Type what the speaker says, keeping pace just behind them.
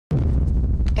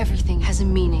Everything has a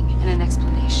meaning and an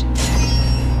explanation.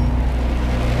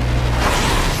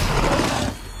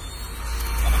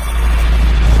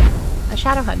 A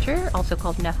Shadowhunter, also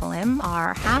called Nephilim,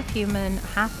 are half-human,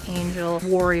 half-angel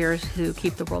warriors who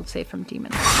keep the world safe from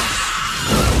demons.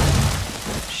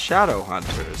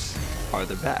 Shadowhunters are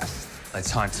the best. Let's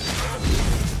hunt.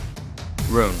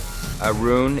 Rune. A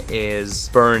rune is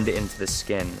burned into the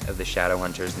skin of the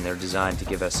Shadowhunters, and they're designed to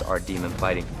give us our demon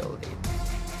fighting ability.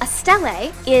 A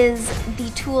stele is the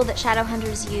tool that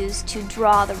Shadowhunters use to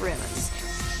draw the runes.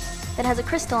 It has a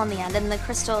crystal on the end, and the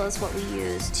crystal is what we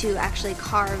use to actually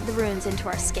carve the runes into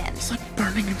our skin. He's like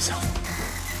burning himself.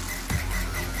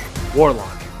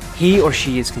 Warlock. He or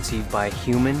she is conceived by a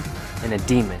human and a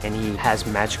demon, and he has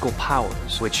magical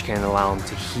powers which can allow him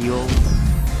to heal,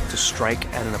 to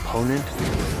strike at an opponent,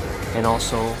 and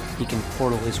also he can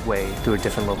portal his way to a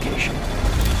different location.